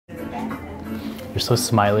You're so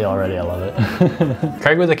smiley already, I love it.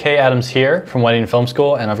 Craig with a K Adams here from Wedding Film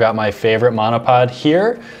School, and I've got my favorite monopod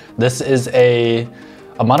here. This is a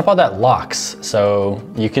monopod that locks, so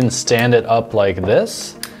you can stand it up like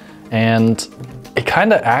this, and it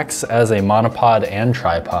kind of acts as a monopod and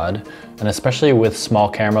tripod, and especially with small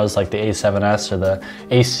cameras like the A7S or the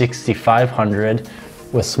A6500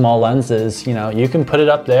 with small lenses, you know, you can put it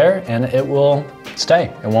up there and it will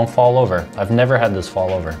stay. It won't fall over. I've never had this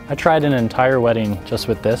fall over. I tried an entire wedding just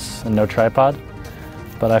with this and no tripod,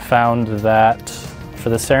 but I found that for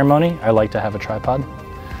the ceremony, I like to have a tripod.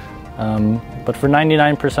 But for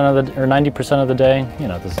 99% of the, or 90% of the day, you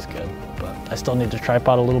know, this is good. But I still need to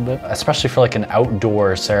tripod a little bit. Especially for like an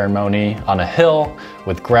outdoor ceremony on a hill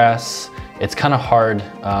with grass, it's kind of hard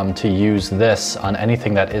to use this on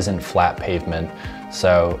anything that isn't flat pavement.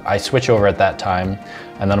 So I switch over at that time.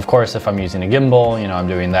 And then of course, if I'm using a gimbal, you know, I'm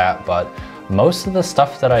doing that. But most of the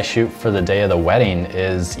stuff that I shoot for the day of the wedding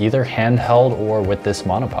is either handheld or with this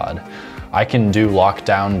monopod. I can do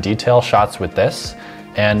lockdown detail shots with this,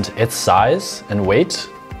 and its size and weight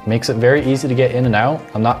makes it very easy to get in and out.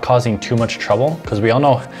 I'm not causing too much trouble because we all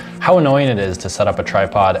know how annoying it is to set up a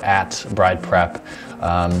tripod at bride prep,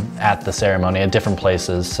 at the ceremony, at different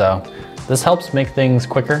places. So this helps make things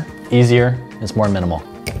quicker, easier, it's more minimal.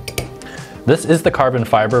 This is the carbon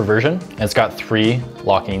fiber version. It's got 3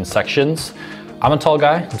 locking sections. I'm a tall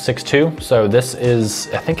guy, I'm 6'2", so this is,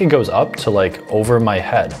 I think it goes up to like over my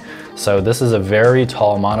head. So this is a very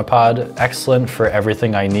tall monopod, excellent for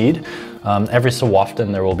everything I need. Every so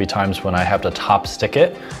often there will be times when I have to top stick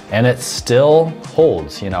it and it still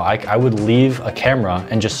holds. You know, I would leave a camera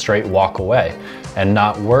and just straight walk away and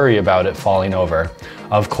not worry about it falling over.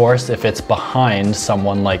 Of course, if it's behind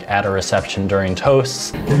someone like at a reception during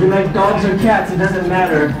toasts, if you like dogs or cats, it doesn't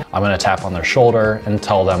matter. I'm gonna tap on their shoulder and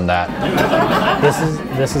tell them that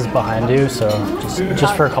this is behind you, so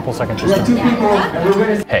just for a couple seconds. Just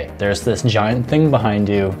hey, there's this giant thing behind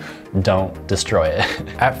you, don't destroy it.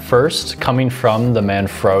 At first, coming from the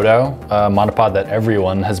Manfrotto monopod that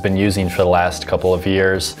everyone has been using for the last couple of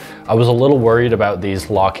years, I was a little worried about these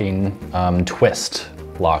locking twist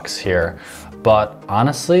locks here. But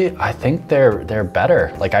honestly, I think they're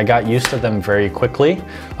better. Like I got used to them very quickly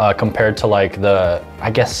compared to like the,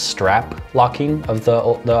 I guess, strap locking of the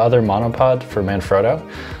other monopod for Manfrotto.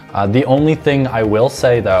 The only thing I will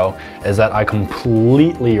say though, is that I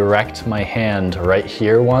completely wrecked my hand right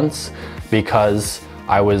here once because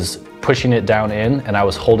I was pushing it down in and I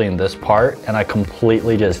was holding this part and I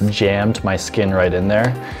completely just jammed my skin right in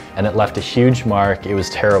there and it left a huge mark. It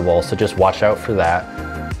was terrible, so just watch out for that.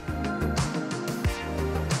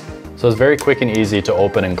 So it's very quick and easy to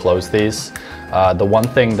open and close these. The one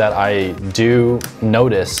thing that I do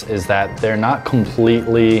notice is that they're not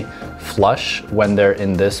completely flush when they're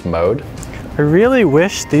in this mode. I really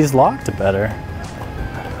wish these locked better.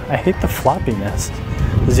 I hate the floppiness.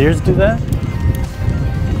 Does yours do that?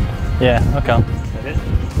 Yeah, okay.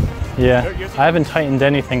 Yeah, I haven't tightened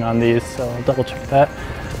anything on these, so I'll double check that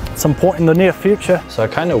at some point in the near future. So I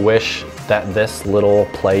kind of wish that this little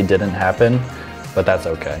play didn't happen, but that's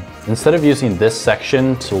okay. Instead of using this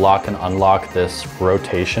section to lock and unlock this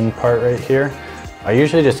rotation part right here, I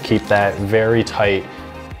usually just keep that very tight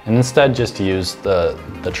and instead just use the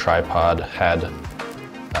tripod head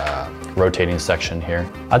rotating section here.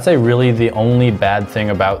 I'd say really the only bad thing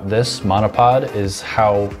about this monopod is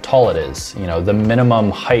how tall it is. You know, the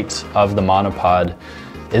minimum height of the monopod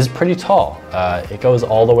is pretty tall. It goes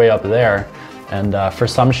all the way up there, and for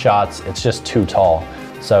some shots, it's just too tall.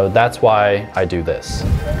 So that's why I do this.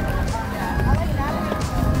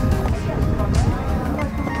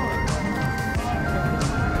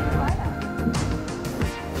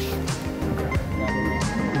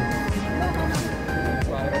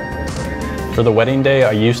 For the wedding day,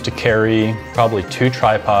 I used to carry probably 2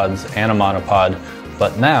 tripods and a monopod,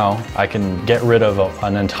 but now I can get rid of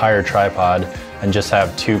an entire tripod and just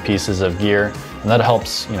have 2 pieces of gear. And that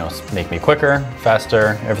helps, you know, make me quicker,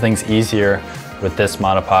 faster, everything's easier with this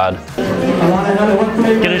monopod.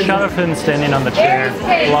 Get a shot of him standing on the chair.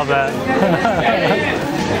 Love that.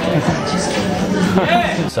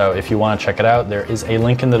 So if you want to check it out, there is a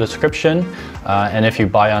link in the description. And if you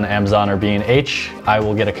buy on Amazon or B&H, I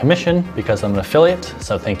will get a commission because I'm an affiliate,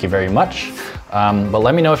 so thank you very much. But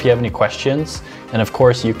let me know if you have any questions. And of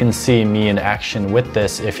course, you can see me in action with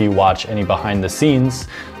this if you watch any behind the scenes.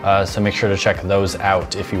 So make sure to check those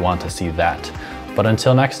out if you want to see that. But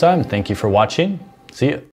until next time, thank you for watching. See you.